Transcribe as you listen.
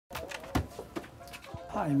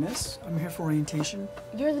Hi, miss. I'm here for orientation.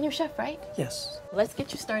 You're the new chef, right? Yes. Let's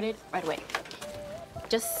get you started right away.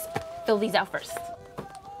 Just fill these out first.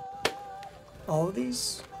 All of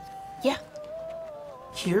these? Yeah.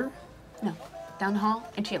 Here? No. Down the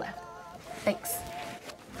hall and to your left. Thanks.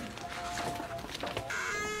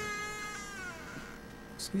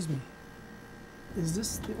 Excuse me. Is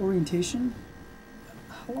this the orientation?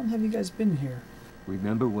 How long have you guys been here?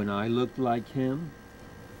 Remember when I looked like him?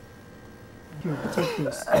 Here, take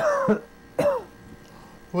this.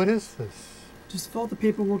 What is this? Just fill out the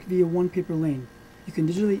paperwork via One Paper Lane. You can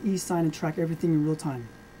digitally e-sign and track everything in real time.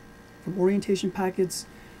 From orientation packets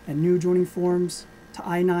and new joining forms to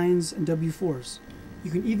I-9s and W-4s.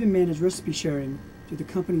 You can even manage recipe sharing through the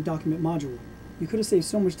company document module. You could have saved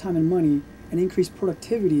so much time and money and increased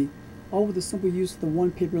productivity, all with the simple use of the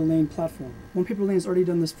One Paper Lane platform. One Paper Lane has already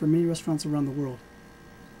done this for many restaurants around the world.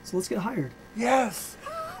 So let's get hired. Yes!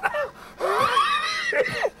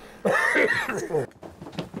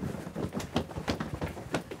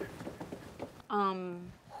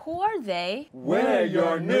 Who are they? We're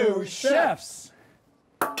your new chefs.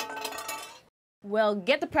 Well,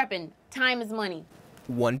 get the prepping. Time is money.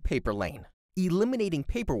 One Paper Lane. Eliminating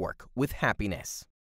paperwork with happiness.